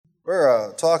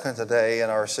We're talking today in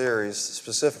our series,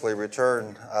 specifically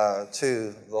Return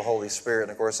to the Holy Spirit.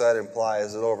 And of course, that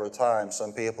implies that over time,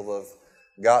 some people have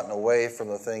gotten away from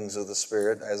the things of the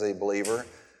Spirit as a believer.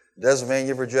 It doesn't mean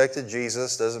you've rejected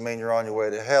Jesus, doesn't mean you're on your way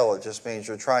to hell. It just means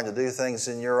you're trying to do things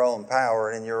in your own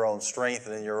power, in your own strength,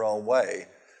 and in your own way.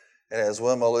 And as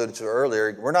Wilma alluded to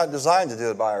earlier, we're not designed to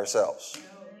do it by ourselves.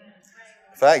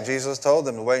 In fact, Jesus told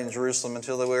them to wait in Jerusalem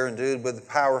until they were endued with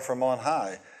power from on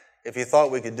high. If he thought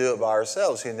we could do it by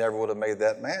ourselves, he never would have made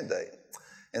that mandate.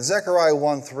 In Zechariah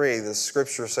 1:3, the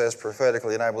scripture says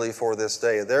prophetically, and I believe for this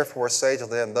day, "Therefore say to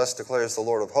them, thus declares the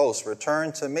Lord of hosts,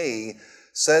 return to me,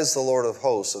 says the Lord of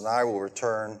hosts, and I will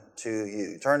return to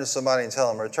you." Turn to somebody and tell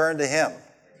them, return to him.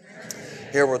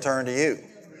 He'll return to you.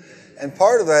 And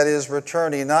part of that is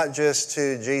returning not just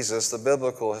to Jesus, the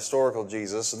biblical, historical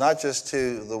Jesus, not just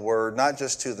to the Word, not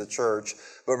just to the church,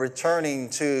 but returning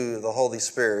to the Holy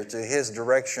Spirit, to His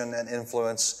direction and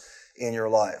influence in your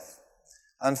life.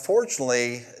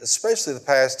 Unfortunately, especially the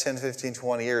past 10, 15,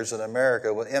 20 years in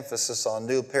America, with emphasis on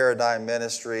new paradigm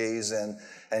ministries and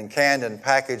canned and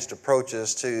packaged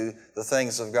approaches to the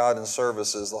things of God and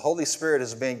services, the Holy Spirit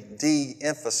is being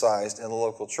de-emphasized in the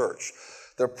local church.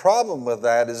 The problem with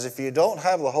that is if you don't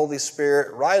have the Holy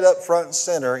Spirit right up front and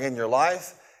center in your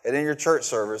life and in your church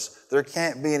service, there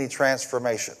can't be any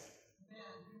transformation.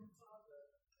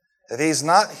 If He's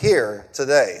not here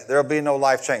today, there'll be no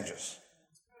life changes.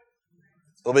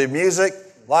 There'll be music,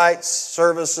 lights,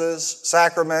 services,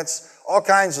 sacraments, all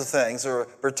kinds of things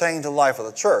that pertain to the life of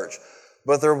the church.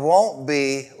 But there won't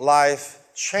be life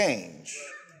change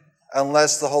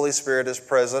unless the Holy Spirit is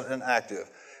present and active.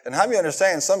 And how do you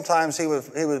understand? Sometimes he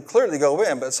would clearly go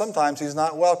in, but sometimes He's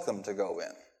not welcome to go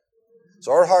in.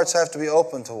 So our hearts have to be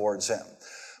open towards Him.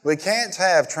 We can't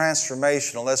have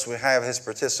transformation unless we have His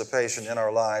participation in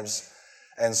our lives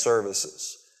and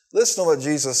services. Listen to what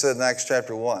Jesus said in Acts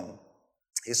chapter 1.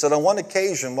 He said, on one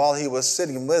occasion while He was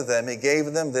sitting with them, He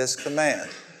gave them this command: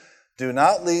 "Do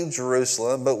not leave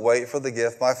Jerusalem, but wait for the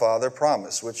gift my Father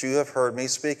promised, which you have heard me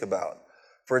speak about.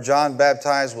 For John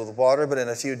baptized with water, but in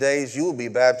a few days you will be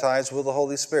baptized with the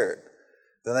Holy Spirit."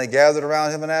 Then they gathered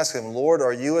around Him and asked Him, "Lord,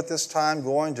 are you at this time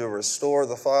going to restore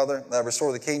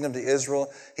the kingdom to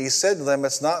Israel?" He said to them,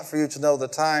 "It's not for you to know the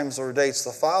times or dates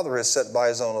the Father has set by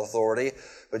His own authority,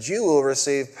 but you will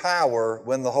receive power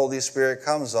when the Holy Spirit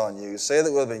comes on you." Say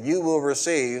that with me. You will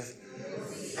receive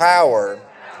power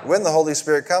when the Holy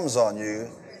Spirit comes on you.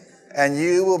 "And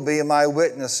you will be my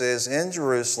witnesses in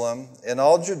Jerusalem, in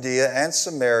all Judea and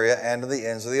Samaria, and to the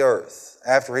ends of the earth."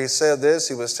 After He said this,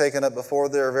 He was taken up before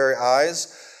their very eyes,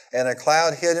 and a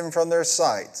cloud hid Him from their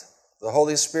sight. The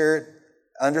Holy Spirit,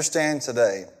 understand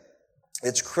today,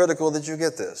 it's critical that you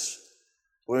get this.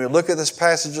 When we look at this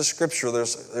passage of Scripture,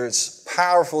 there's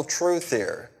powerful truth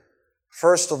here.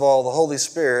 First of all, the Holy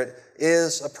Spirit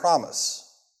is a promise.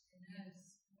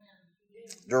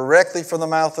 Directly from the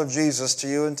mouth of Jesus to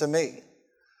you and to me.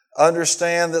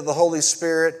 Understand that the Holy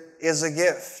Spirit is a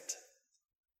gift.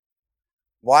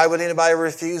 Why would anybody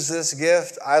refuse this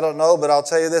gift? I don't know, but I'll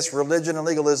tell you this, religion and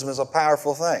legalism is a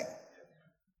powerful thing.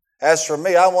 As for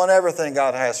me, I want everything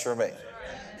God has for me.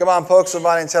 Come on, poke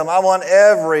somebody and tell them, I want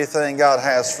everything God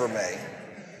has for me,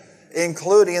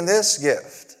 including this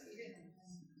gift.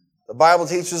 The Bible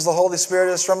teaches the Holy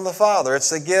Spirit is from the Father. It's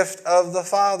the gift of the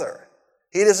Father.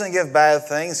 He doesn't give bad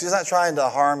things. He's not trying to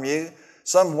harm you.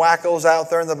 Some wackos out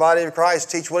there in the body of Christ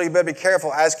teach, well, you better be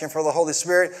careful asking for the Holy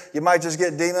Spirit. You might just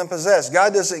get demon-possessed.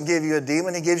 God doesn't give you a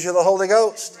demon. He gives you the Holy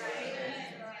Ghost.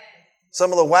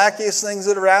 Some of the wackiest things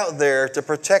that are out there to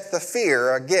protect the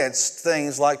fear against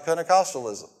things like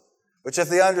Pentecostalism, which if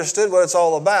they understood what it's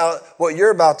all about, what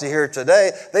you're about to hear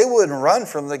today, they wouldn't run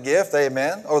from the gift,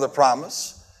 amen, or the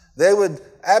promise. They would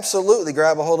absolutely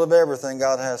grab a hold of everything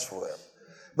God has for them.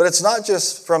 But it's not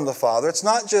just from the Father. It's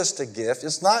not just a gift.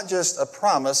 It's not just a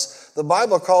promise. The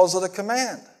Bible calls it a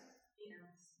command.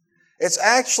 It's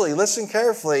actually, listen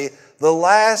carefully, the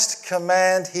last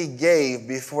command He gave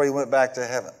before He went back to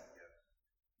heaven.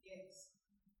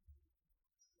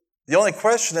 The only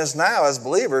question is now, as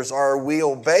believers, are we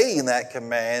obeying that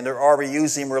command, or are we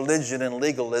using religion and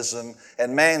legalism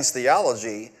and man's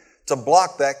theology to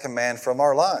block that command from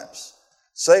our lives?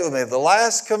 Say it with me. The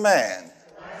last command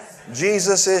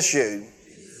Jesus issued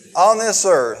on this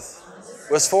earth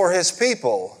was for His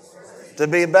people to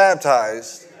be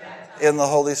baptized in the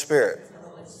Holy Spirit.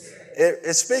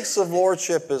 It speaks of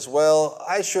lordship as well.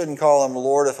 I shouldn't call Him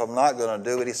Lord if I'm not going to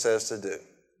do what He says to do.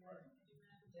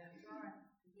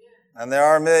 And there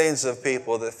are millions of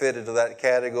people that fit into that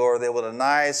category. They want a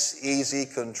nice, easy,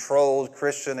 controlled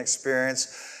Christian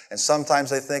experience. And sometimes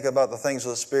they think about the things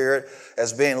of the Spirit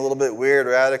as being a little bit weird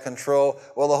or out of control.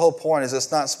 Well, the whole point is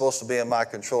it's not supposed to be in my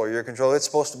control or your control. It's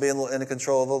supposed to be in the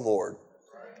control of the Lord.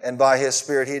 And by His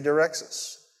Spirit, He directs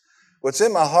us. What's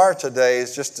in my heart today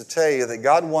is just to tell you that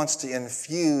God wants to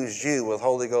infuse you with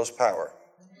Holy Ghost power.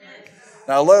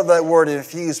 Now, I love that word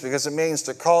infuse because it means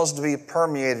to cause to be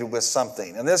permeated with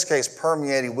something. In this case,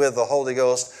 permeated with the Holy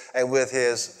Ghost and with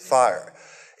His fire.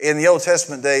 In the Old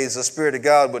Testament days, the Spirit of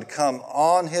God would come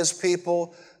on His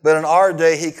people, but in our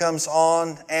day, He comes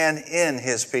on and in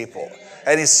His people.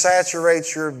 And He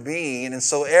saturates your being, and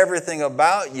so everything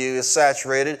about you is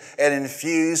saturated and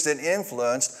infused and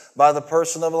influenced by the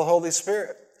person of the Holy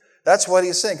Spirit. That's what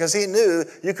He's saying, because He knew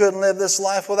you couldn't live this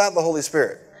life without the Holy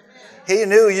Spirit. He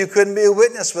knew you couldn't be a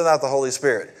witness without the Holy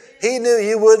Spirit. He knew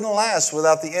you wouldn't last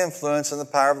without the influence and the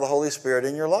power of the Holy Spirit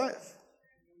in your life.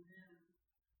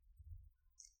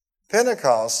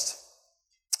 Pentecost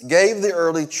gave the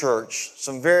early church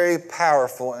some very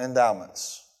powerful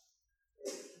endowments.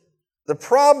 The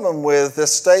problem with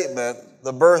this statement,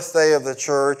 the birthday of the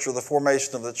church or the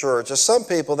formation of the church, is some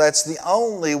people, that's the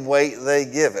only weight they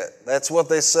give it. That's what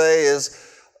they say is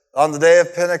on the day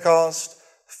of Pentecost,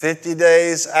 50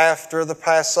 days after the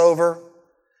Passover,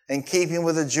 in keeping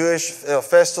with the Jewish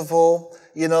festival,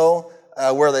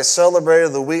 where they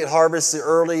celebrated the wheat harvest, the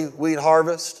early wheat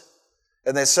harvest,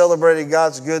 and they celebrated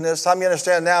God's goodness. How many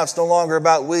understand now it's no longer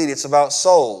about wheat, it's about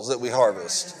souls that we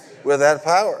harvest with that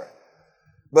power.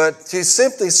 But to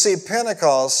simply see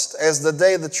Pentecost as the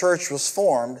day the church was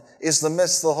formed is to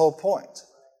miss the whole point.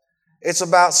 It's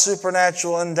about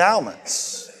supernatural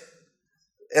endowments.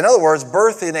 In other words,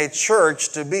 birthing a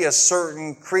church to be a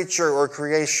certain creature or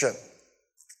creation,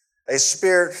 a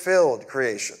Spirit-filled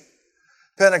creation.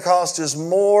 Pentecost is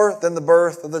more than the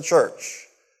birth of the church.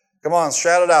 Come on,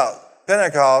 shout it out.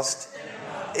 Pentecost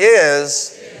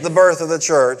is the birth of the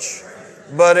church,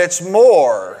 but it's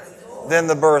more than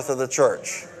the birth of the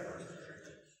church.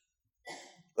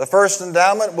 The first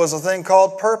endowment was a thing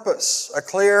called purpose, a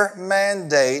clear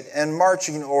mandate and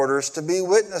marching orders to be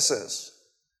witnesses.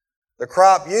 The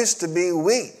crop used to be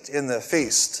wheat in the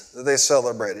feast that they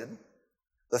celebrated,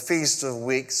 the Feast of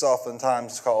Weeks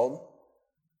oftentimes called,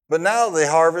 but now the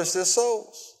harvest is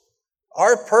souls.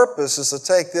 Our purpose is to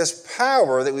take this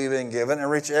power that we've been given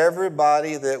and reach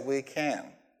everybody that we can.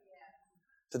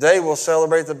 Today we'll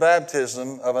celebrate the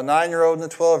baptism of a 9-year-old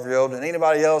and a 12-year-old and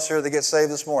anybody else here that gets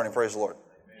saved this morning. Praise the Lord.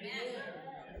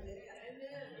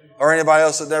 Or anybody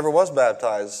else that never was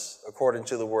baptized according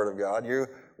to the Word of God. You're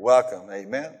welcome.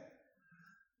 Amen.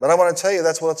 But I want to tell you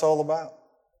that's what it's all about.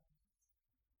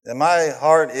 And my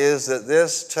heart is that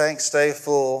this tank stay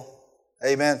full,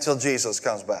 amen, until Jesus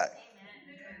comes back.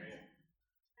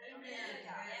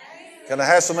 Can I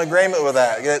have some agreement with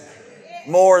that? Get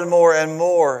more and more and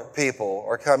more people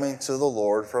are coming to the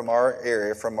Lord from our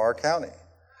area, from our county.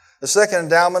 The second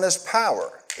endowment is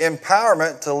power.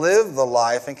 Empowerment to live the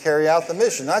life and carry out the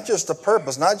mission. Not just the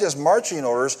purpose, not just marching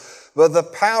orders, but the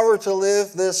power to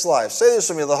live this life. Say this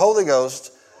with me. The Holy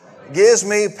Ghost gives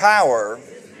me power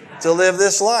to live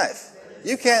this life.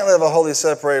 You can't live a wholly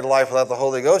separated life without the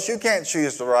Holy Ghost. You can't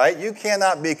choose the right. You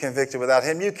cannot be convicted without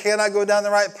Him. You cannot go down the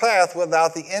right path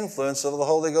without the influence of the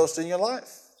Holy Ghost in your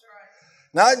life.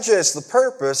 Not just the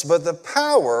purpose, but the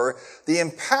power, the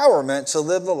empowerment to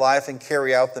live the life and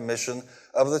carry out the mission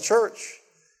of the church.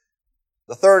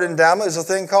 The third endowment is a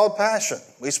thing called passion.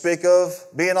 We speak of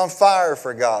being on fire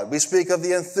for God. We speak of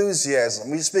the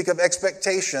enthusiasm. We speak of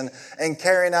expectation and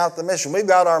carrying out the mission. We've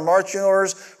got our marching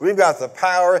orders, we've got the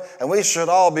power, and we should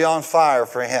all be on fire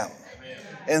for Him.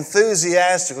 Amen.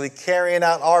 Enthusiastically carrying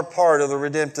out our part of the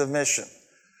redemptive mission.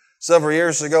 Several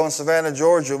years ago in Savannah,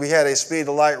 Georgia, we had a Speed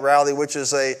to Light rally, which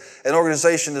is an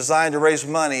organization designed to raise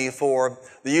money for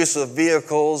the use of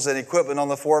vehicles and equipment on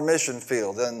the foreign mission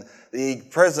field. And the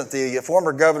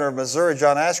former governor of Missouri,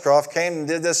 John Ashcroft, came and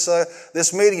did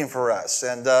this meeting for us.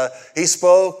 And he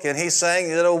spoke and he sang.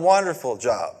 He did a wonderful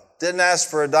job. Didn't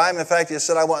ask for a dime. In fact, he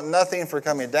said, I want nothing for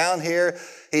coming down here.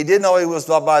 He did know he was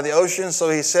by the ocean, so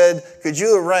he said, could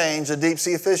you arrange a deep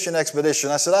sea fishing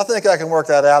expedition? I said, I think I can work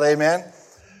that out, amen.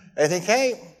 And he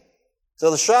came. To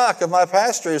the shock of my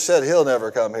pastor, he said, he'll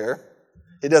never come here.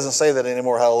 He doesn't say that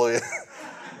anymore, hallelujah.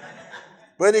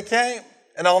 But he came.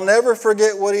 And I'll never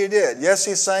forget what he did. Yes,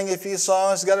 he sang a few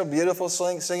songs. He's got a beautiful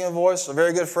singing voice. A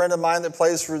very good friend of mine that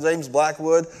plays for James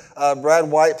Blackwood,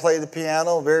 Brad White, played the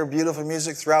piano. Very beautiful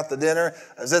music throughout the dinner.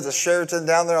 I was at the Sheraton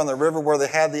down there on the river where they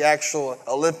had the actual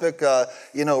Olympic,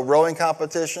 rowing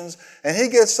competitions. And he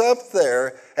gets up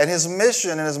there, and his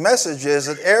mission and his message is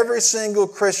that every single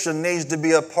Christian needs to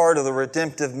be a part of the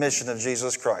redemptive mission of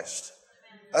Jesus Christ.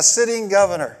 A sitting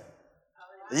governor.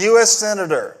 the U.S.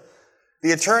 Senator,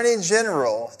 the Attorney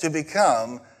General to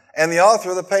become, and the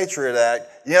author of the Patriot Act,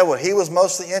 you know what he was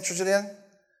mostly interested in?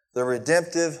 The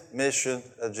redemptive mission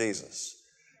of Jesus.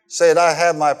 Say it, I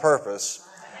have my purpose,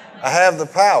 I have the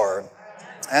power,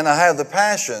 and I have the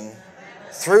passion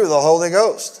through the Holy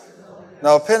Ghost.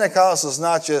 Now, Pentecost is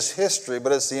not just history,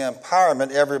 but it's the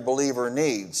empowerment every believer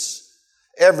needs.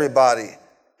 Everybody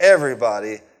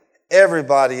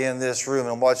in this room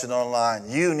and watching online,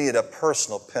 you need a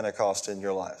personal Pentecost in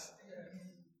your life.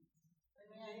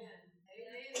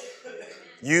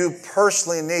 You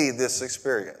personally need this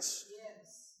experience.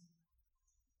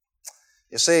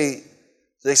 You see,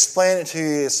 to explain it to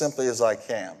you as simply as I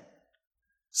can,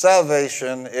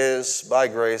 salvation is by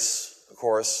grace, of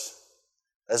course,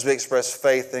 as we express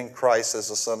faith in Christ as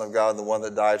the Son of God, the one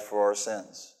that died for our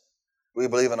sins. We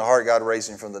believe in our heart God raised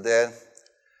him from the dead,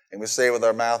 and we say with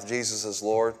our mouth Jesus is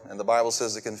Lord, and the Bible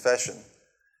says the confession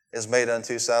is made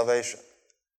unto salvation.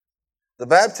 The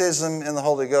baptism in the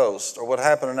Holy Ghost, or what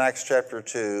happened in Acts chapter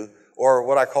 2, or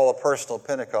what I call a personal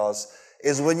Pentecost,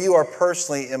 is when you are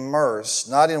personally immersed,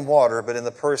 not in water, but in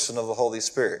the person of the Holy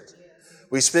Spirit.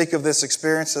 We speak of this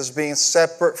experience as being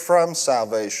separate from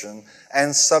salvation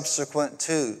and subsequent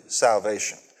to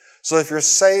salvation. So if you're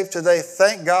saved today,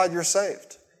 thank God you're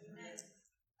saved.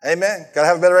 Amen. Got to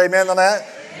have a better amen than that?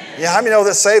 Amen. Yeah, how many know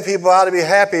that saved people ought to be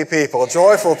happy people,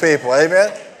 joyful people?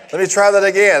 Amen. Let me try that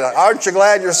again. Aren't you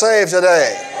glad you're saved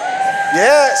today?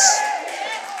 Yes.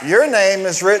 Your name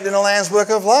is written in the Lamb's Book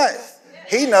of Life.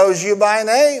 He knows you by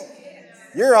name.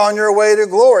 You're on your way to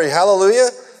glory. Hallelujah.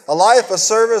 A life of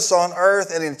service on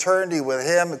earth and eternity with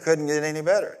Him. It couldn't get any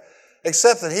better.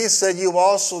 Except that He said you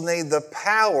also need the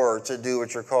power to do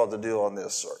what you're called to do on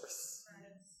this earth.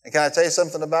 And can I tell you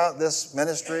something about this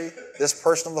ministry, this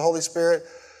person of the Holy Spirit?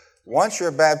 Once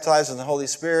you're baptized in the Holy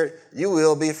Spirit, you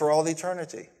will be for all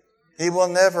eternity. He will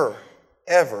never,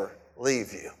 ever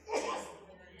leave you.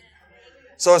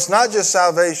 So it's not just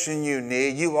salvation you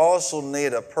need, you also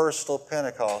need a personal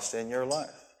Pentecost in your life,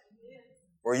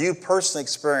 where you personally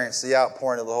experience the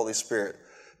outpouring of the Holy Spirit,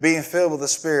 being filled with the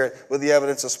Spirit with the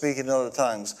evidence of speaking in other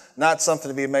tongues, not something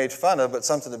to be made fun of, but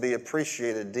something to be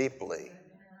appreciated deeply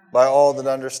by all that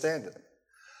understand it.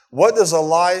 What does a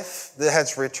life that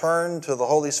has returned to the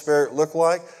Holy Spirit look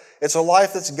like? It's a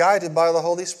life that's guided by the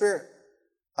Holy Spirit.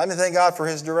 I mean, thank God for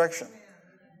His direction.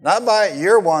 Not by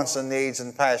your wants and needs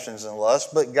and passions and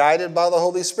lusts, but guided by the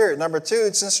Holy Spirit. Number two,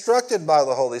 it's instructed by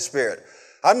the Holy Spirit.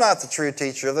 I'm not the true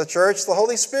teacher of the church. The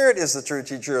Holy Spirit is the true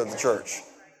teacher of the church.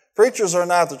 Preachers are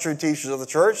not the true teachers of the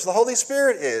church. The Holy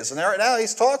Spirit is. And right now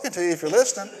He's talking to you if you're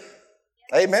listening.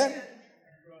 Amen.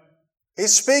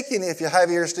 He's speaking if you have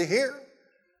ears to hear.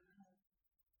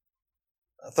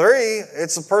 Three,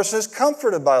 it's the person who's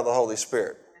comforted by the Holy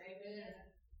Spirit.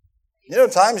 You know,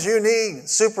 times you need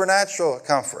supernatural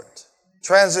comfort.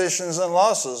 Transitions and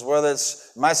losses, whether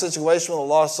it's my situation with the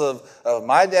loss of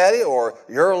my daddy or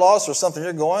your loss or something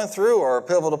you're going through or a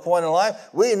pivotal point in life,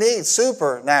 we need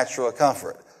supernatural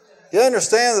comfort. You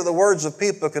understand that the words of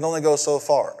people can only go so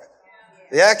far.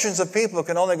 The actions of people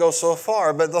can only go so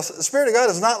far, but the Spirit of God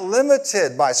is not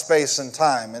limited by space and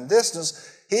time and distance.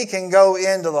 He can go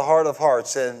into the heart of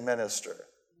hearts and minister.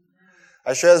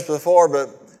 I shared this before,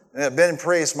 but Ben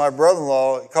Priest, my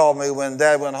brother-in-law, called me when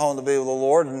Dad went home to be with the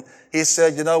Lord, and he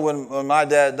said, you know, when my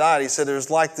dad died, he said, there's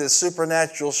like this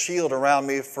supernatural shield around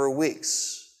me for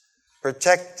weeks,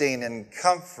 protecting and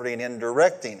comforting and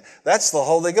directing. That's the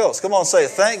Holy Ghost. Come on, say,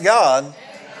 thank God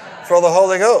for the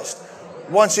Holy Ghost.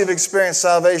 Once you've experienced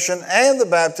salvation and the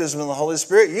baptism in the Holy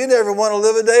Spirit, you never want to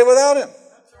live a day without Him.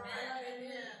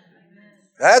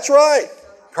 That's right.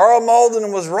 Carl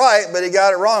Malden was right, but he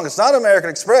got it wrong. It's not American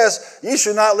Express. You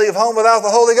should not leave home without the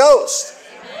Holy Ghost.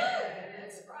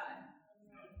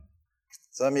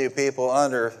 Some of you people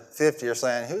under 50 are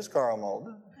saying, who's Carl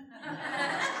Malden?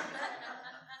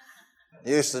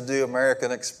 Used to do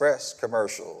American Express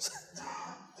commercials.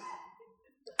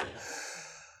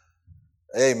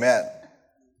 Amen.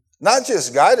 Not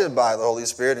just guided by the Holy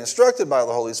Spirit, instructed by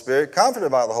the Holy Spirit, comforted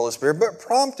by the Holy Spirit, but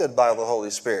prompted by the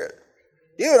Holy Spirit.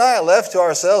 You and I, left to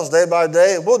ourselves day by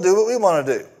day, we'll do what we want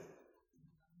to do.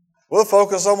 We'll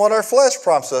focus on what our flesh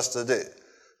prompts us to do.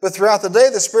 But throughout the day,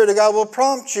 the Spirit of God will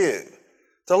prompt you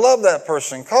to love that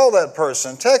person, call that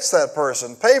person, text that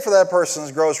person, pay for that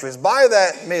person's groceries, buy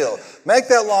that meal, make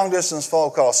that long-distance phone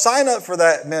call, sign up for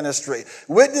that ministry,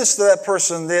 witness to that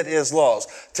person that is lost,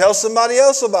 tell somebody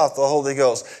else about the Holy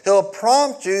Ghost. He'll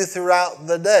prompt you throughout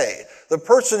the day. The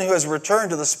person who has returned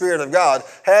to the Spirit of God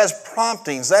has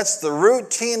promptings. That's the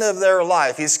routine of their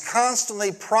life. He's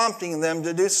constantly prompting them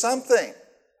to do something.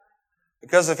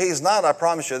 Because if He's not, I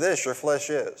promise you this, your flesh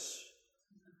is.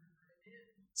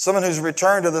 Someone who's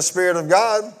returned to the Spirit of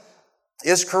God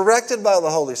is corrected by the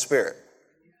Holy Spirit.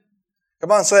 Come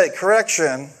on, say it.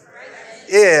 Correction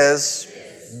is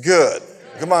good.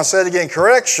 Come on, say it again.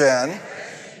 Correction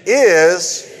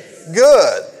is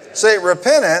good. Say it.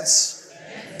 Repentance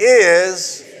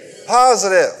is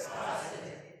positive.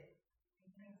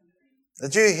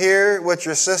 Did you hear what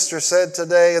your sister said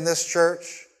today in this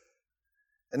church?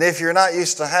 And if you're not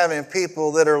used to having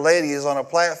people that are ladies on a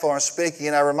platform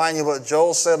speaking, I remind you what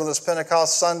Joel said on this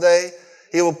Pentecost Sunday.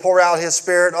 He will pour out His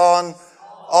Spirit on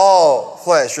all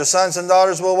flesh. Your sons and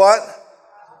daughters will what?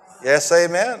 Yes,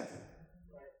 amen.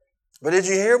 But did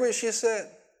you hear what she said?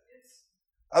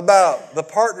 About the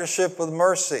partnership with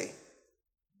mercy.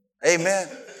 Amen.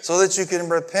 So that you can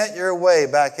repent your way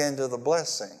back into the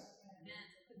blessing.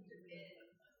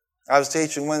 I was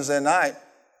teaching Wednesday night,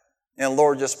 and the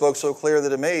Lord just spoke so clearly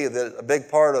to me that a big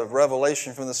part of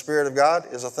revelation from the Spirit of God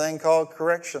is a thing called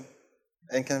correction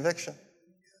and conviction.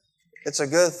 It's a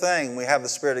good thing we have the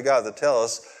Spirit of God to tell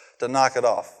us to knock it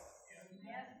off.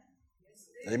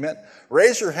 Amen.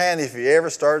 Raise your hand if you ever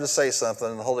started to say something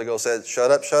and the Holy Ghost said, shut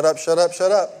up, shut up, shut up,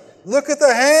 shut up. Look at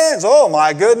the hands. Oh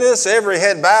my goodness. Every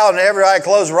head bowed and every eye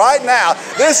closed right now.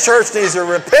 This church needs to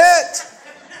repent.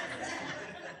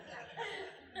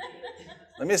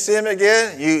 Let me see him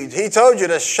again. He told you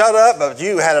to shut up, but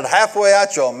you had it halfway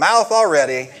out your mouth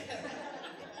already.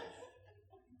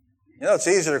 You know, it's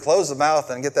easier to close the mouth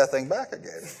than get that thing back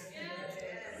again.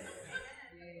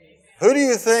 Who do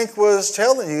you think was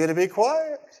telling you to be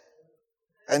quiet?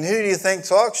 And who do you think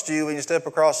talks to you when you step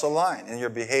across the line in your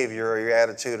behavior or your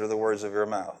attitude or the words of your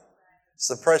mouth? It's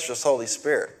the precious Holy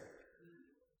Spirit.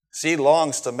 He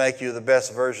longs to make you the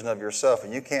best version of yourself,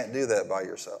 and you can't do that by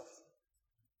yourself.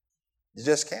 You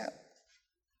just can't.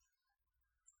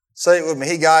 Say it with me.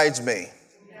 He guides me,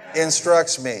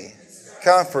 instructs me,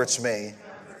 comforts me,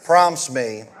 prompts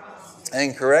me,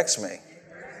 and corrects me.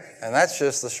 And that's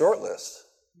just the short list.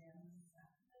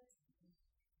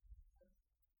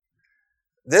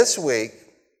 This week,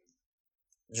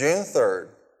 June 3rd,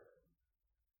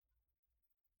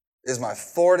 is my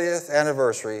 40th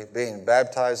anniversary being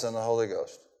baptized in the Holy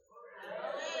Ghost.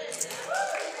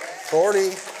 40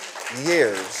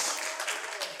 years.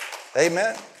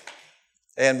 Amen.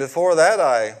 And before that,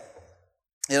 I,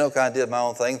 kind of did my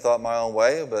own thing, thought my own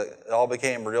way, but it all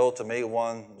became real to me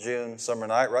one June summer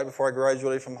night, right before I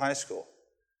graduated from high school.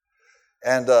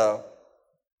 And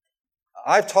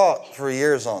I've taught for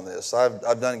years on this.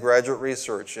 I've done graduate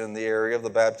research in the area of the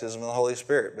baptism of the Holy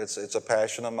Spirit. It's a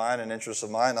passion of mine, an interest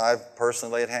of mine. I've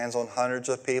personally laid hands on hundreds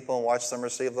of people and watched them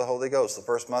receive the Holy Ghost. The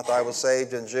first month I was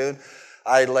saved in June,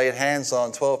 I laid hands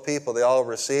on 12 people. They all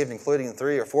received, including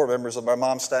 3 or 4 members of my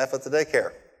mom's staff at the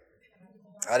daycare.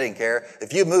 I didn't care.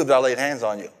 If you moved, I laid hands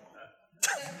on you.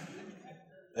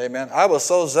 Amen. I was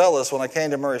so zealous when I came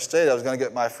to Murray State, I was going to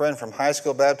get my friend from high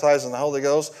school baptized in the Holy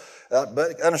Ghost.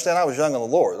 But understand, I was young in the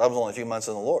Lord. I was only a few months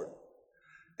in the Lord.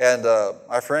 And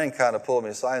my friend kind of pulled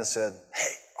me aside and said,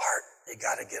 hey, Art, you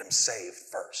got to get him saved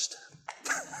first.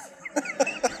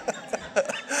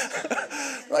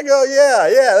 I go,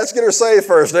 yeah, let's get her saved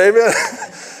first, amen.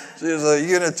 She was a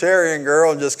Unitarian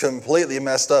girl and just completely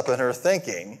messed up in her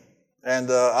thinking. And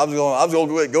I was going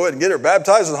to go ahead and get her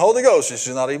baptized in the Holy Ghost.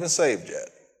 She's not even saved yet.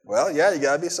 Well, yeah, you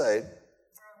got to be saved.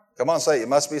 Come on, say it. You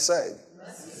must be saved.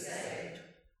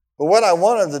 But what I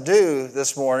wanted to do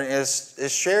this morning is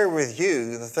share with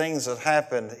you the things that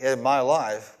happened in my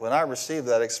life when I received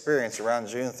that experience around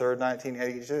June 3rd,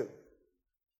 1982.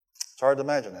 It's hard to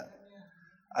imagine that.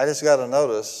 I just got a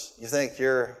notice. You think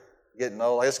you're getting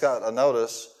old. I just got a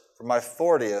notice for my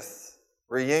 40th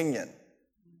reunion.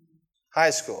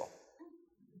 High school.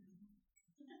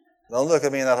 Don't look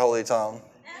at me in that holy tone.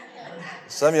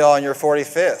 Some of y'all in your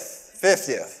 45th,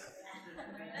 50th.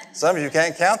 Some of you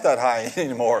can't count that high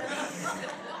anymore.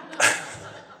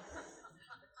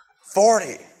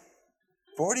 40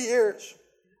 years.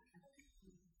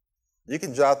 You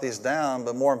can jot these down,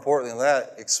 but more importantly than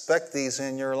that, expect these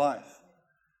in your life.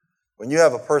 When you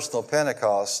have a personal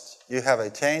Pentecost, you have a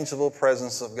tangible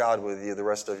presence of God with you the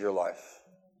rest of your life.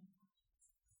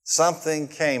 Something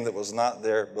came that was not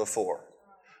there before.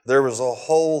 There was a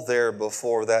hole there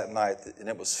before that night, and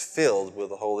it was filled with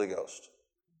the Holy Ghost.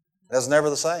 That's never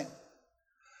the same.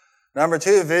 Number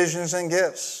 2, visions and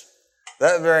gifts.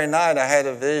 That very night, I had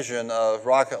a vision of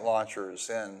rocket launchers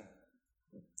and,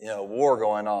 war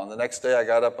going on. The next day, I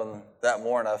got up and that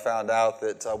morning, I found out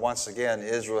that once again,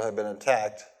 Israel had been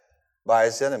attacked by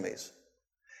its enemies.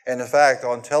 And in fact,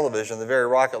 on television, the very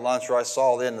rocket launcher I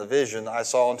saw in the vision, I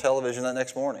saw on television that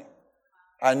next morning.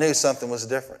 I knew something was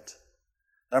different.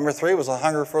 Number 3 was a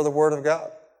hunger for the Word of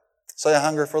God. Say a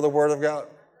hunger for the Word of God.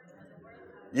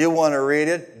 You want to read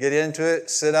it, get into it,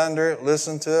 sit under it,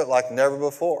 listen to it like never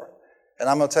before. And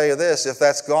I'm going to tell you this, if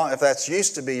that's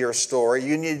used to be your story,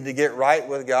 you need to get right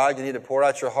with God. You need to pour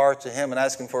out your heart to Him and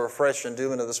ask Him for a fresh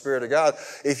endowment of the Spirit of God.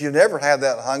 If you've never had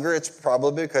that hunger, it's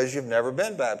probably because you've never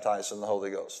been baptized in the Holy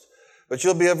Ghost. But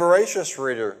you'll be a voracious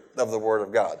reader of the Word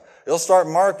of God. You'll start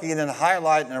marking and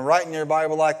highlighting and writing your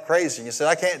Bible like crazy. You say,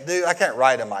 I can't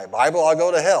write in my Bible. I'll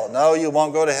go to hell. No, you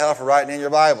won't go to hell for writing in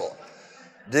your Bible.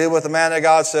 Do what the man of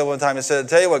God said one time. He said,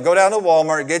 tell you what, go down to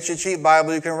Walmart, get you a cheap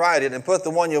Bible, you can write it, and put the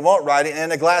one you won't write it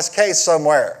in a glass case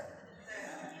somewhere.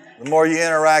 The more you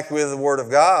interact with the Word of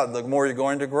God, the more you're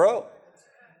going to grow.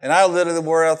 And I literally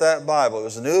wore out that Bible. It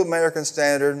was a New American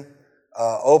Standard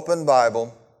open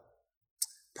Bible,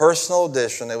 personal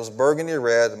edition. It was burgundy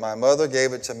red. My mother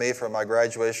gave it to me for my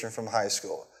graduation from high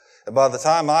school. And by the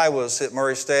time I was at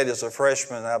Murray State as a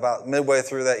freshman, about midway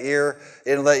through that year,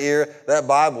 that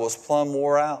Bible was plumb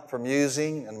wore out from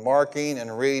using and marking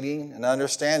and reading and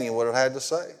understanding what it had to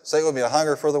say. Say it with me, a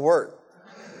hunger for the Word.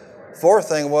 Fourth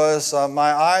thing was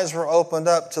my eyes were opened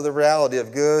up to the reality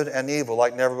of good and evil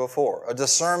like never before. A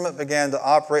discernment began to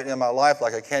operate in my life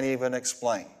like I can't even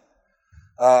explain.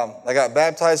 I got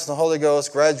baptized in the Holy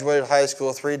Ghost, graduated high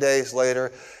school 3 days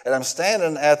later, and I'm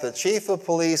standing at the chief of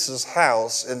police's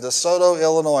house in DeSoto,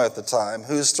 Illinois at the time,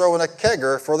 who's throwing a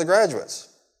kegger for the graduates.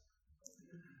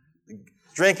 The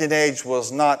drinking age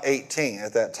was not 18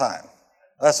 at that time.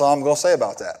 That's all I'm going to say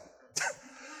about that.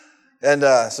 And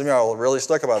some of y'all are really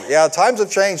stuck about it. Yeah, times have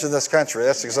changed in this country.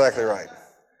 That's exactly right.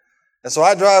 And so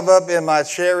I drive up in my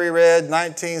cherry red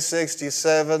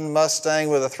 1967 Mustang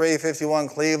with a 351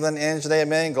 Cleveland engine,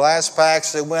 amen, glass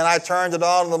packs. And when I turned it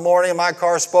on in the morning, my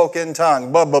car spoke in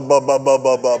tongue. Ba, ba, ba, ba, ba,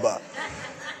 ba, ba, ba.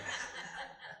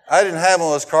 I didn't have one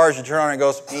of those cars you turn on and it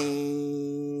goes,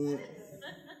 beep.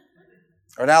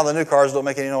 Or now the new cars don't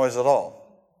make any noise at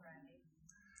all.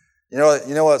 You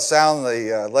know what sound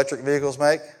the electric vehicles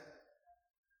make?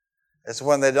 It's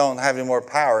when they don't have any more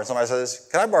power. And somebody says,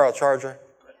 can I borrow a charger?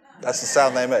 That's the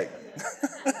sound they make.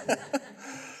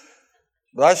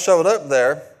 But I showed up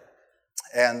there,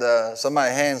 and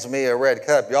somebody hands me a red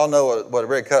cup. Y'all know what a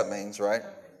red cup means, right?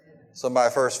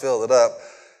 Somebody first filled it up.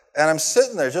 And I'm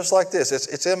sitting there just like this.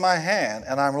 It's in my hand,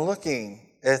 and I'm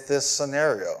looking at this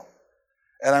scenario.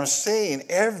 And I'm seeing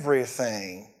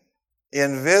everything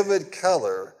in vivid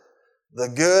color, the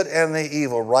good and the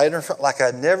evil, right in front, like I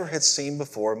never had seen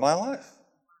before in my life.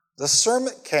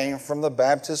 Discernment came from the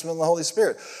baptism of the Holy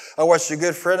Spirit. I watched a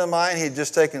good friend of mine. He'd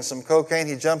just taken some cocaine.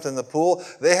 He jumped in the pool.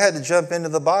 They had to jump into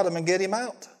the bottom and get him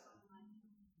out.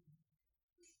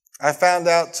 I found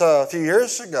out a few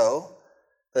years ago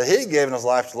that he'd given his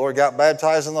life to the Lord, got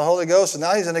baptized in the Holy Ghost, and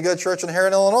now he's in a good church here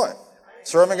in Illinois,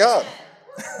 serving God.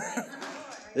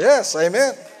 Yes,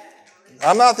 amen.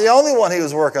 I'm not the only one he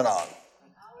was working on.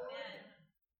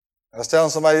 I was telling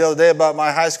somebody the other day about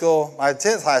my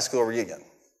 10th high school reunion.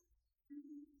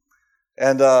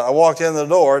 And I walked in the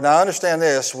door. Now, understand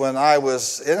this. When I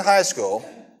was in high school,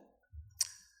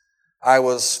 I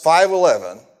was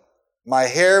 5'11". My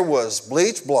hair was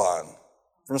bleach blonde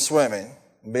from swimming,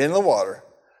 being in the water.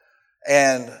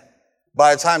 And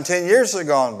by the time 10 years had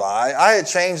gone by, I had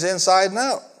changed inside and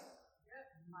out.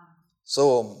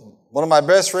 So one of my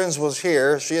best friends was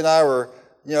here. She and I were,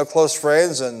 close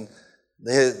friends, and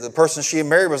the person she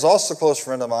married was also a close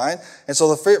friend of mine. And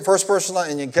so the first person,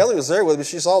 and Kelly was there with me,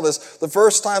 she saw this. The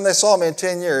first time they saw me in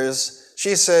 10 years,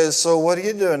 she says, so what are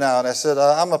you doing now? And I said,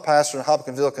 I'm a pastor in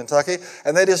Hopkinsville, Kentucky.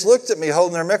 And they just looked at me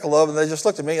holding their Michelob, and they just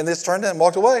looked at me, and they just turned in and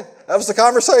walked away. That was the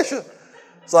conversation.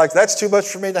 It's like, that's too much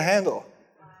for me to handle.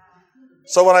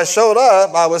 So when I showed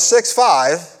up, I was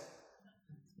 6'5",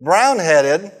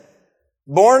 brown-headed,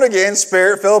 born-again,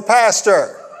 spirit-filled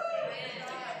pastor.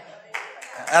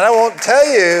 And I won't tell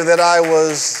you that I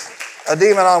was a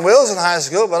demon on wheels in high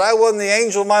school, but I wasn't the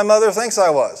angel my mother thinks I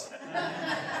was.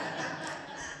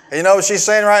 And you know what she's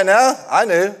saying right now? I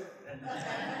knew.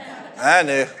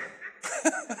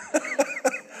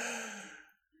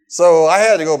 So I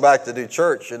had to go back to do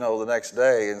church, the next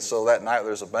day. And so that night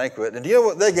there's a banquet. And you know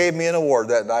what? They gave me an award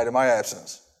that night in my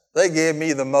absence. They gave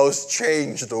me the most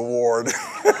changed award.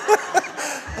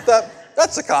 I thought,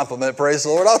 that's a compliment, praise the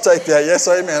Lord. I'll take that. Yes,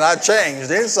 amen. I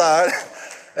changed inside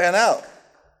and out.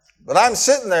 But I'm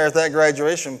sitting there at that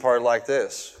graduation party like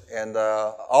this. And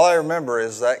all I remember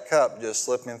is that cup just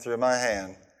slipping through my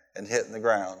hand and hitting the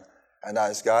ground. And I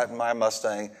just got in my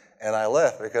Mustang and I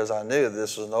left because I knew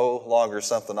this was no longer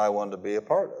something I wanted to be a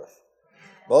part of.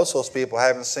 Most of those people I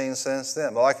haven't seen since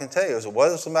then. All I can tell you is it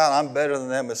wasn't about I'm better than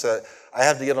them. It's that I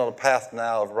have to get on a path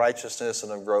now of righteousness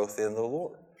and of growth in the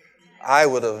Lord. I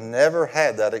would have never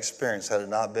had that experience had it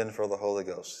not been for the Holy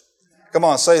Ghost. Come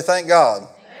on, say thank God.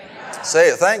 Say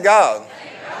it, thank God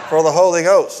for the Holy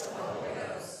Ghost.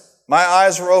 My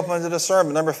eyes were open to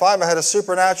discernment. Number 5, I had a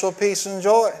supernatural peace and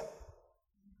joy.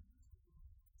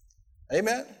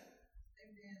 Amen.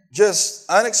 Just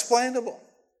unexplainable.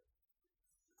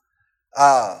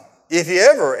 If you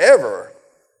ever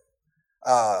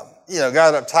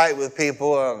got uptight with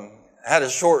people and had a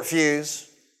short fuse.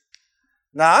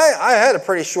 Now, I had a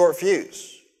pretty short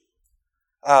fuse.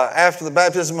 After the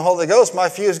baptism of the Holy Ghost, my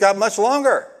fuse got much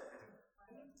longer.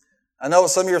 I know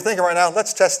what some of you are thinking right now.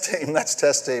 Let's test him. Let's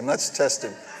test him. Let's test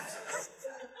him.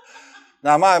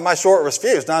 Now, my short was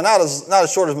fused. Now, not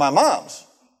as short as my mom's.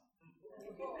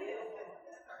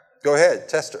 Go ahead,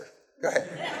 test her. Go ahead.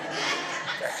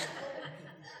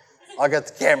 I'll get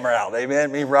the camera out.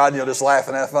 Amen. Me and Rodney will just laugh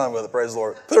and have fun with it. Praise the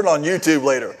Lord. Put it on YouTube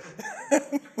later.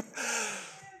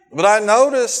 But I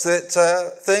noticed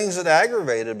that things that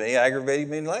aggravated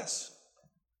me less.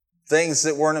 Things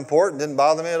that weren't important didn't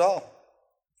bother me at all.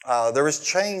 There was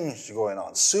change going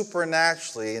on.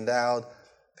 Supernaturally endowed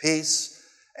peace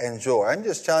and joy. I'm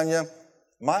just telling you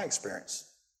my experience.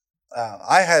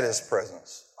 I had His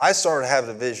presence. I started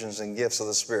having visions and gifts of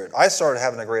the Spirit. I started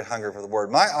having a great hunger for the Word.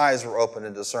 My eyes were open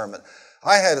to discernment.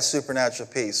 I had a supernatural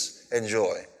peace and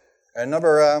joy. And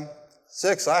number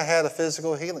 6, I had a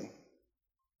physical healing.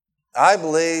 I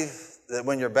believe that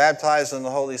when you're baptized in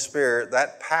the Holy Spirit,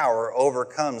 that power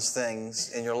overcomes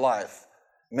things in your life,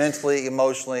 mentally,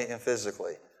 emotionally, and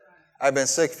physically. I've been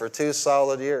sick for 2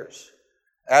 solid years.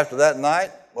 After that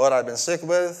night, what I'd been sick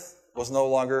with was no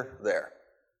longer there.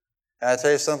 And I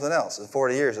tell you something else. In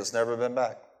 40 years, it's never been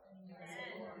back.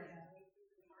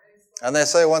 And they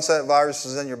say once that virus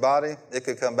is in your body, it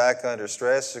could come back under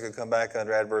stress. It could come back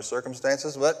under adverse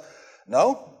circumstances. But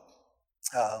no,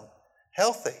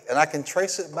 healthy. And I can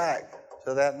trace it back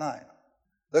to that night.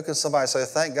 Look at somebody and say,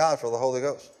 thank God for the Holy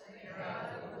Ghost.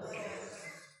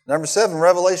 Number 7,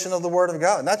 revelation of the Word of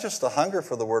God. Not just the hunger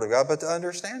for the Word of God, but to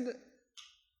understand it.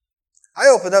 I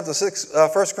opened up to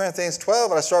 1 Corinthians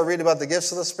 12 and I started reading about the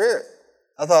gifts of the Spirit.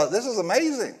 I thought, this is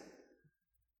amazing.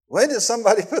 When did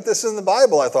somebody put this in the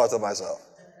Bible, I thought to myself.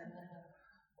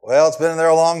 Well, it's been in there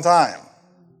a long time.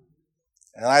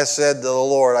 And I said to the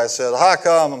Lord, how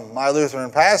come my Lutheran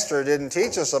pastor didn't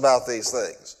teach us about these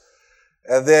things?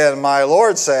 And then my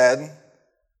Lord said,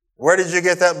 where did you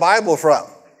get that Bible from?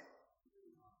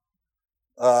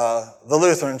 The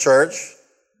Lutheran Church.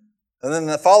 And then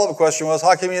the follow-up question was,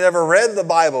 how come you never read the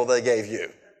Bible they gave you?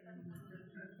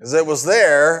 Because it was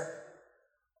there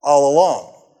all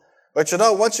along. But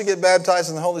once you get baptized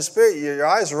in the Holy Spirit, your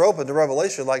eyes are open to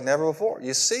revelation like never before.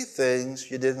 You see things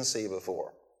you didn't see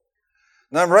before.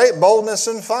 Number 8, boldness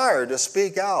and fire to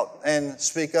speak out and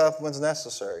speak up when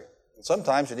necessary. And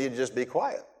sometimes you need to just be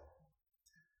quiet.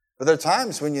 But there are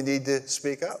times when you need to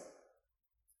speak up.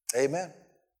 Amen.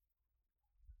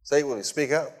 Say it with me,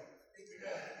 speak up.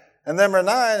 And number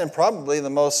 9, and probably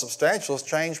the most substantial, is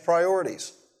change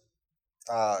priorities.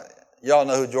 Y'all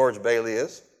know who George Bailey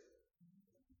is.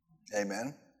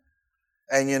 Amen.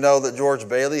 And you know that George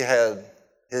Bailey had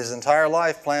his entire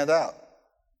life planned out.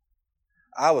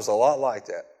 I was a lot like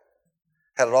that.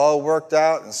 Had it all worked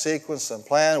out and sequenced and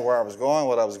planned where I was going,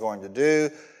 what I was going to do.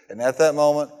 And at that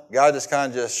moment, God just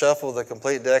kind of just shuffled the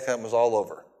complete deck and it was all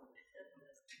over.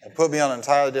 And put me on an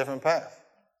entirely different path.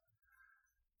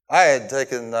 I had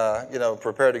taken,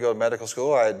 prepared to go to medical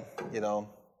school. I had,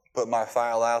 put my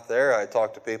file out there. I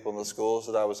talked to people in the schools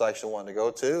that I was actually wanting to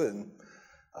go to, and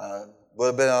would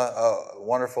have been a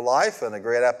wonderful life and a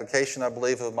great application, I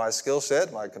believe, of my skill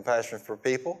set, my compassion for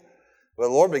people. But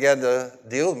the Lord began to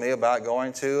deal with me about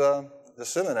going to the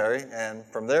seminary, and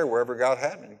from there, wherever God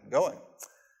had me going.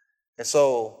 And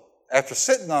so, after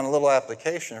sitting on a little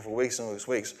application for weeks and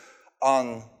weeks,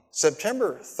 on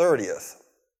September 30th,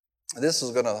 this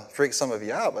is going to freak some of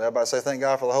you out, but everybody say, thank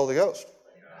God for the Holy Ghost.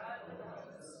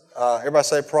 Everybody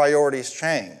say, priorities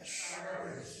change.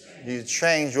 You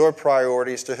change your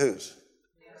priorities to whose?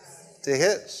 To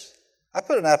His. I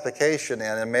put an application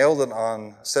in and mailed it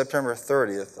on September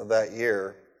 30th of that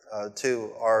year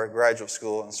to our graduate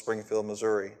school in Springfield,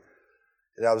 Missouri.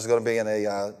 And I was going to be in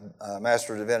a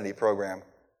Master of Divinity program.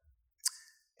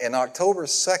 And October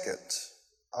 2nd,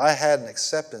 I had an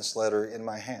acceptance letter in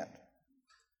my hand.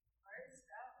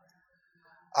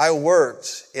 I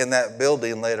worked in that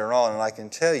building later on, and I can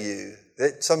tell you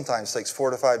it sometimes takes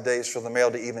 4 to 5 days for the mail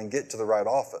to even get to the right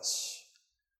office.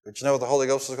 But you know what the Holy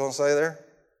Ghost is going to say there?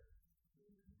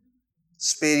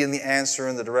 Speedy in the answer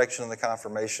and the direction and the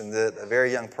confirmation that a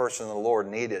very young person in the Lord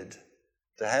needed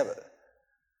to have it.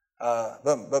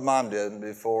 But Mom did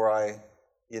before I,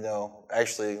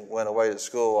 actually went away to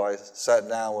school, I sat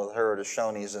down with her at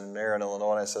Shoney's in Marion,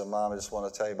 Illinois, and I said, Mom, I just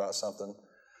want to tell you about something.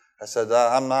 I said,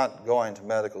 I'm not going to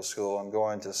medical school. I'm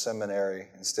going to seminary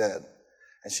instead.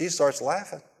 And she starts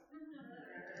laughing.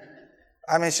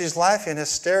 I mean, she's laughing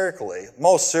hysterically.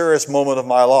 Most serious moment of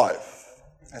my life.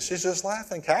 And she's just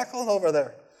laughing, cackling over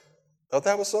there. Thought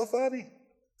that was so funny.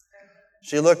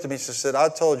 She looked at me, she said, I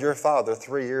told your father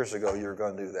 3 years ago you were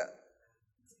going to do that.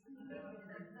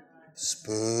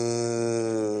 Spook.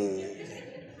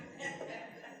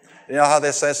 You know how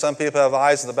they say some people have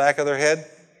eyes in the back of their head?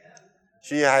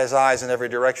 She has eyes in every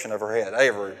direction of her head.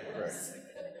 Every.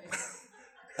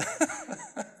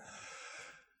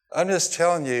 I'm just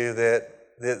telling you that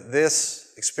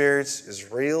this experience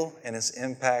is real and its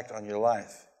impact on your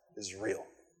life is real.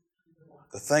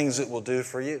 The things it will do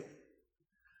for you.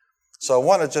 So I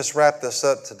want to just wrap this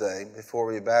up today before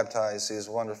we baptize these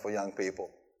wonderful young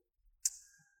people.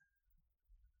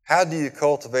 How do you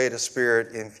cultivate a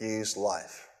Spirit-infused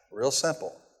life? Real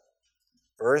simple.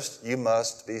 First, you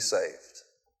must be saved.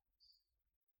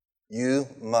 You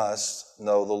must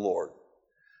know the Lord.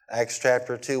 Acts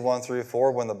chapter 2, 1 through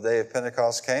 4, when the day of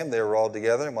Pentecost came, they were all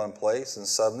together in one place, and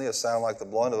suddenly a sound like the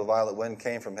blowing of a violent wind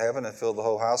came from heaven and filled the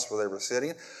whole house where they were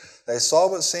sitting. They saw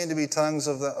what seemed to be tongues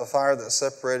of fire that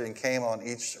separated and came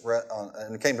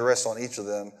to rest on each of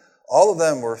them. All of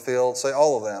them were filled, say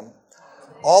all of them.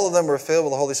 All of them were filled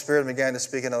with the Holy Spirit and began to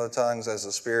speak in other tongues as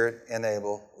the Spirit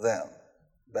enabled them.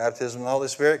 Baptism in the Holy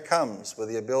Spirit comes with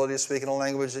the ability to speak in a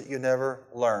language that you never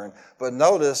learned. But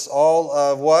notice all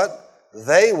of what?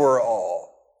 They were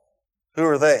all. Who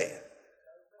are they?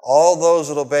 All those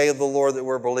that obeyed the Lord that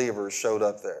were believers showed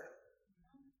up there.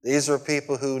 These are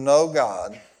people who know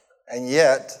God, and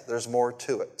yet there's more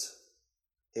to it.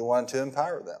 He wanted to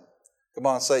empower them. Come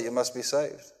on, say it. You must be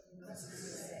saved.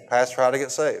 Pastor, how to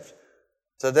get saved?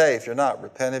 Today, if you're not,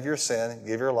 repent of your sin,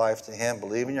 give your life to Him,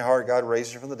 believe in your heart God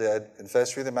raised you from the dead,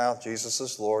 confess with your mouth Jesus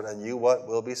is Lord, and you what?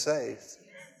 Will be saved.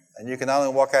 And you can not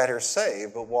only walk out here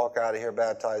saved, but walk out of here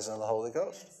baptized in the Holy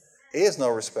Ghost. He is no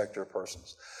respecter of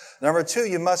persons. Number 2,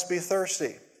 you must be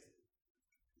thirsty,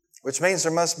 which means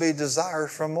there must be desire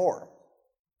for more.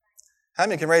 How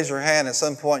many can raise your hand at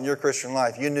some point in your Christian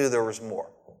life you knew there was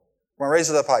more? Come on, raise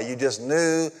it up high. You just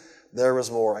knew there was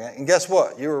more. And guess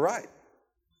what? You were right.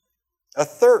 A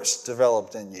thirst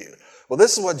developed in you. Well,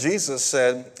 this is what Jesus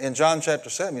said in John chapter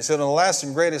 7. He said, on the last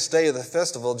and greatest day of the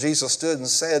festival, Jesus stood and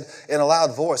said in a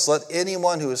loud voice, let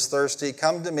anyone who is thirsty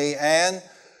come to me and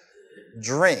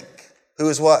drink. Who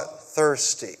is what?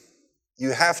 Thirsty.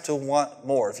 You have to want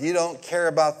more. If you don't care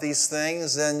about these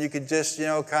things, then you could just,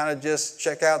 kind of just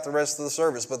check out the rest of the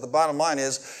service. But the bottom line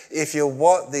is, if you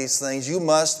want these things, you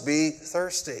must be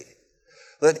thirsty.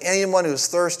 Let anyone who is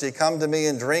thirsty come to me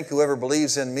and drink. Whoever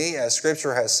believes in me, as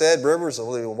Scripture has said, rivers of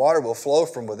living water will flow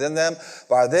from within them.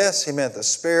 By this he meant the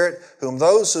Spirit, whom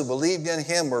those who believed in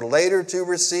him were later to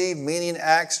receive, meaning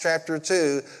Acts chapter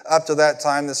 2. Up to that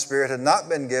time the Spirit had not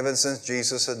been given since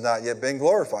Jesus had not yet been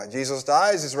glorified. Jesus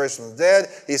dies, he's raised from the dead,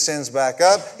 he sends back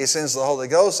up, he sends the Holy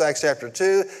Ghost, Acts chapter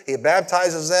 2. He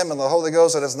baptizes them in the Holy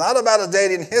Ghost. And it's not about a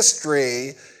date in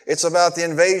history. It's about the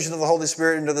invasion of the Holy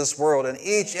Spirit into this world and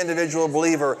each individual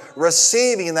believer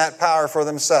receiving that power for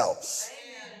themselves.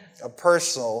 A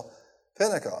personal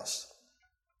Pentecost.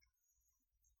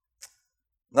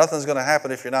 Nothing's going to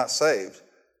happen if you're not saved,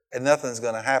 and nothing's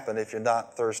going to happen if you're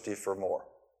not thirsty for more.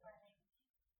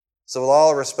 So with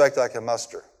all respect I can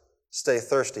muster, stay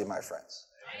thirsty, my friends.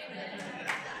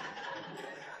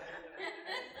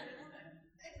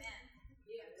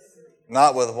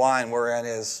 Not with wine wherein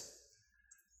is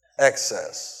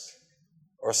excess,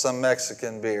 or some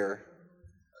Mexican beer.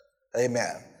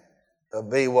 Amen. But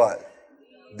be what?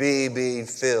 Be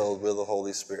filled with the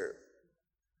Holy Spirit.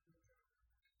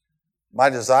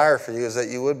 My desire for you is that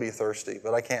you would be thirsty,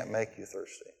 but I can't make you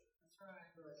thirsty.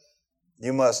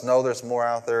 You must know there's more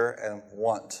out there and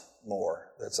want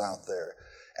more that's out there.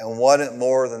 And want it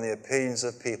more than the opinions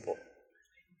of people.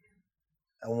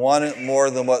 And want it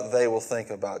more than what they will think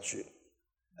about you.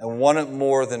 And want it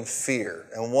more than fear.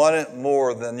 And want it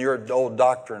more than your old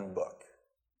doctrine book.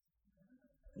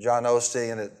 John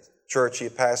Osteen at church he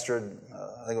pastored,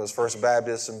 I think it was First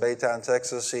Baptist in Baytown,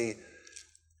 Texas. He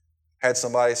had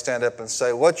somebody stand up and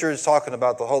say, what you're talking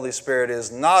about, the Holy Spirit,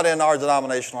 is not in our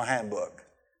denominational handbook.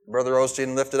 Brother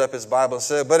Osteen lifted up his Bible and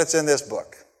said, but it's in this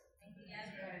book.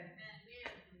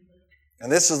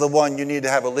 And this is the one you need to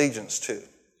have allegiance to.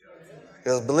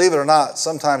 Because believe it or not,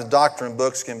 sometimes doctrine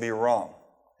books can be wrong.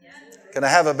 Can I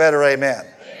have a better amen?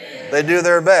 They do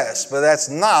their best, but that's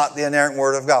not the inerrant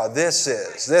Word of God. This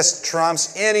is. This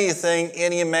trumps anything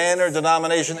any man or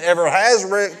denomination ever has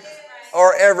written.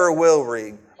 or ever will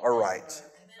read or write.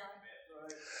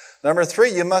 Number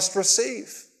 3, you must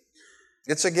receive.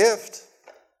 It's a gift,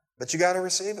 but you got to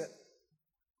receive it.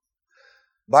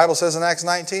 The Bible says in Acts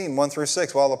 19,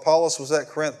 1-6, while Apollos was at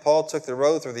Corinth, Paul took the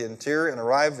road through the interior and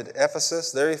arrived at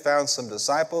Ephesus. There he found some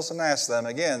disciples and asked them,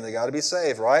 again, they got to be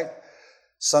saved, right?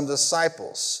 Some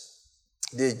disciples,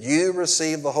 did you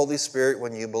receive the Holy Spirit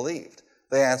when you believed?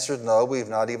 They answered, no, we've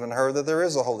not even heard that there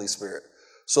is a Holy Spirit.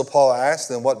 So Paul asked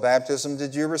them, what baptism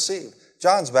did you receive?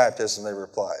 John's baptism, they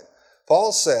replied.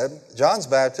 Paul said John's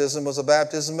baptism was a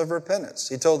baptism of repentance.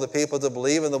 He told the people to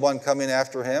believe in the one coming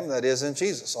after him, that is, in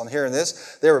Jesus. On hearing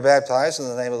this, they were baptized in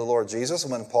the name of the Lord Jesus.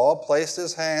 And when Paul placed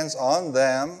his hands on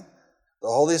them, the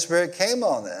Holy Spirit came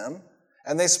on them,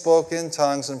 and they spoke in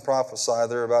tongues and prophesied.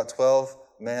 There were about 12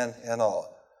 men in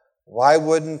all. Why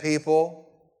wouldn't people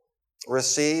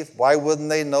receive? Why wouldn't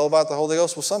they know about the Holy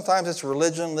Ghost? Well, sometimes it's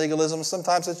religion, legalism.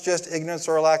 Sometimes it's just ignorance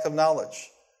or a lack of knowledge.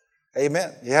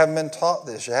 Amen. You haven't been taught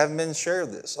this. You haven't been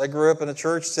shared this. I grew up in a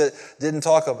church that didn't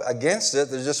talk against it.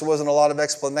 There just wasn't a lot of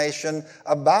explanation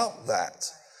about that.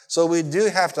 So we do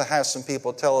have to have some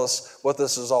people tell us what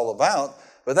this is all about.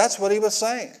 But that's what he was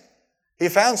saying. He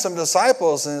found some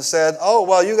disciples and said, oh,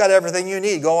 well, you got everything you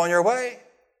need. Go on your way.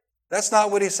 That's not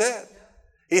what he said.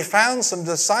 He found some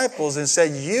disciples and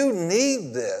said, you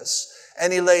need this.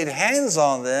 And he laid hands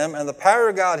on them, and the power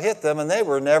of God hit them, and they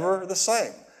were never the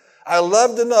same. I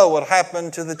love to know what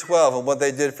happened to the 12 and what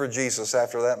they did for Jesus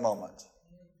after that moment.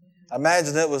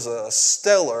 Imagine it was a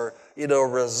stellar,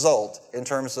 result in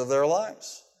terms of their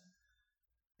lives.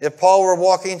 If Paul were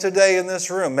walking today in this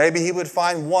room, maybe he would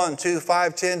find 1, 2,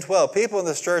 5, 10, 12. People in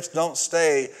this church don't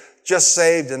stay just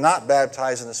saved and not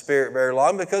baptized in the Spirit very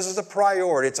long because it's a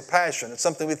priority, it's a passion, it's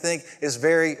something we think is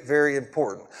very, very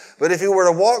important. But if he were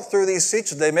to walk through these seats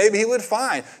today, maybe he would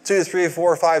find 2, 3,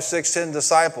 4, 5, 6, 10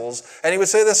 disciples, and he would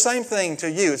say the same thing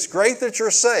to you. It's great that you're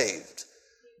saved,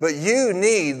 but you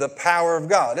need the power of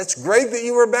God. It's great that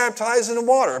you were baptized in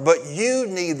water, but you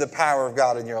need the power of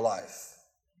God in your life.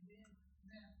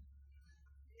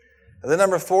 And then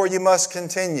number 4, you must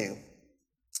continue.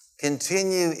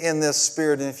 Continue in this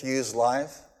Spirit-infused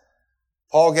life.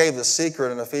 Paul gave the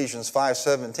secret in Ephesians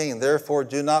 5:17. Therefore,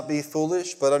 do not be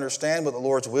foolish, but understand what the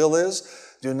Lord's will is.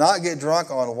 Do not get drunk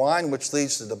on wine, which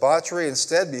leads to debauchery.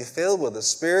 Instead, be filled with the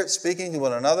Spirit, speaking to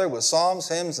one another with psalms,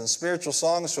 hymns, and spiritual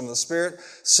songs from the Spirit.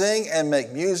 Sing and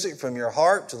make music from your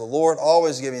heart to the Lord,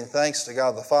 always giving thanks to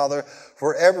God the Father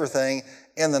for everything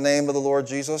in the name of the Lord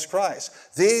Jesus Christ.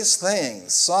 These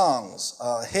things, songs,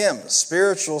 hymns,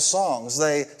 spiritual songs,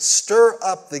 they stir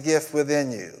up the gift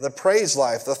within you. The praise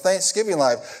life, the thanksgiving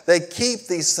life, they keep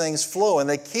these things flowing.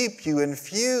 They keep you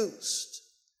infused.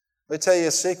 Let me tell you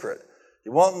a secret.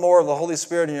 You want more of the Holy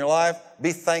Spirit in your life?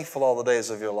 Be thankful all the days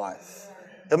of your life.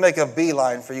 He'll make a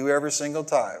beeline for you every single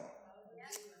time.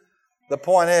 The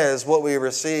point is, what we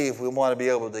receive, we want to be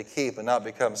able to keep and not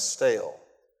become stale.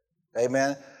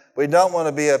 Amen? We don't want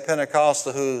to be a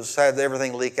Pentecostal who's had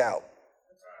everything leak out.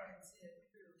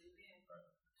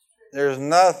 There's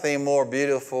nothing more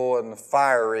beautiful and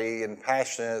fiery and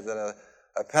passionate than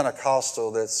a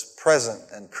Pentecostal that's present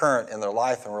and current in their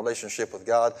life and relationship with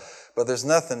God. But there's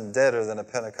nothing deader than a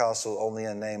Pentecostal only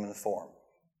in name and form.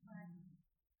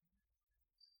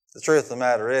 The truth of the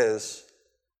matter is,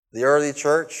 the early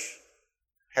church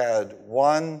had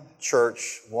one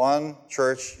church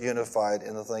unified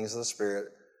in the things of the Spirit,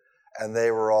 and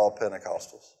they were all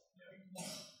Pentecostals.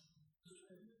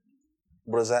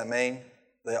 What does that mean?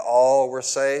 They all were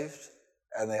saved,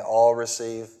 and they all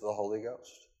received the Holy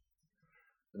Ghost.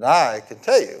 And I can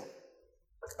tell you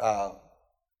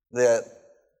that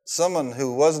someone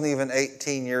who wasn't even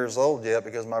 18 years old yet,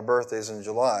 because my birthday's in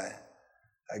July,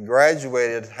 I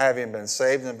graduated having been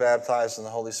saved and baptized in the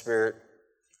Holy Spirit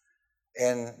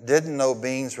and didn't know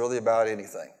beans really about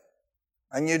anything.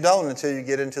 And you don't until you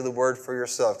get into the Word for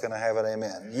yourself. Can I have an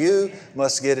amen? You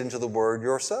must get into the Word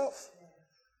yourself.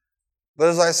 But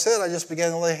as I said, I just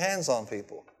began to lay hands on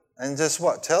people. And just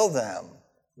tell them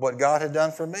what God had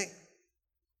done for me.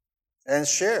 And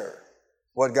share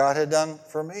what God had done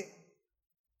for me.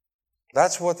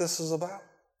 That's what this is about.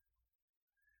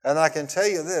 And I can tell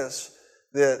you this,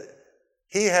 that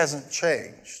He hasn't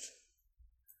changed.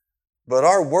 But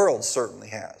our world certainly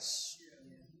has.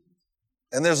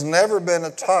 And there's never been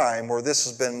a time where this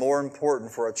has been more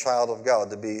important for a child of God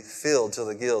to be filled to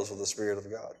the gills with the Spirit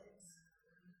of God.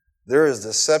 There is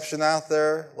deception out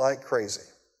there like crazy.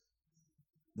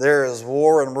 There is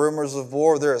war and rumors of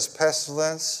war. There is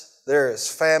pestilence. There is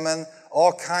famine.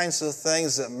 All kinds of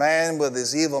things that man with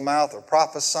his evil mouth are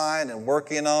prophesying and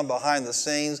working on behind the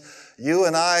scenes. You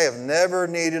and I have never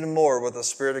needed more what the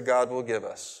Spirit of God will give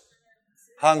us.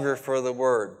 hunger for the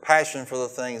Word, passion for the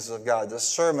things of God,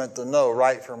 discernment to know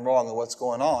right from wrong and what's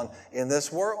going on in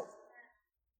this world.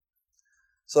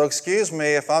 So excuse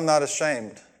me if I'm not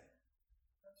ashamed.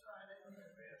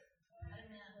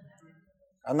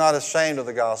 I'm not ashamed of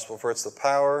the gospel, for it's the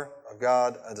power of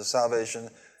God unto salvation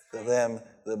to them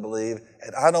that believe.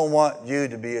 And I don't want you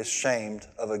to be ashamed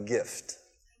of a gift.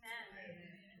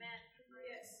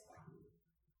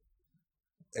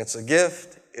 It's a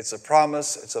gift, it's a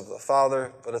promise, it's of the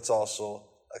Father, but it's also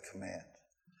a command.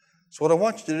 So what I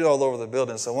want you to do all over the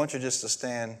building is I want you just to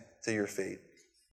stand to your feet.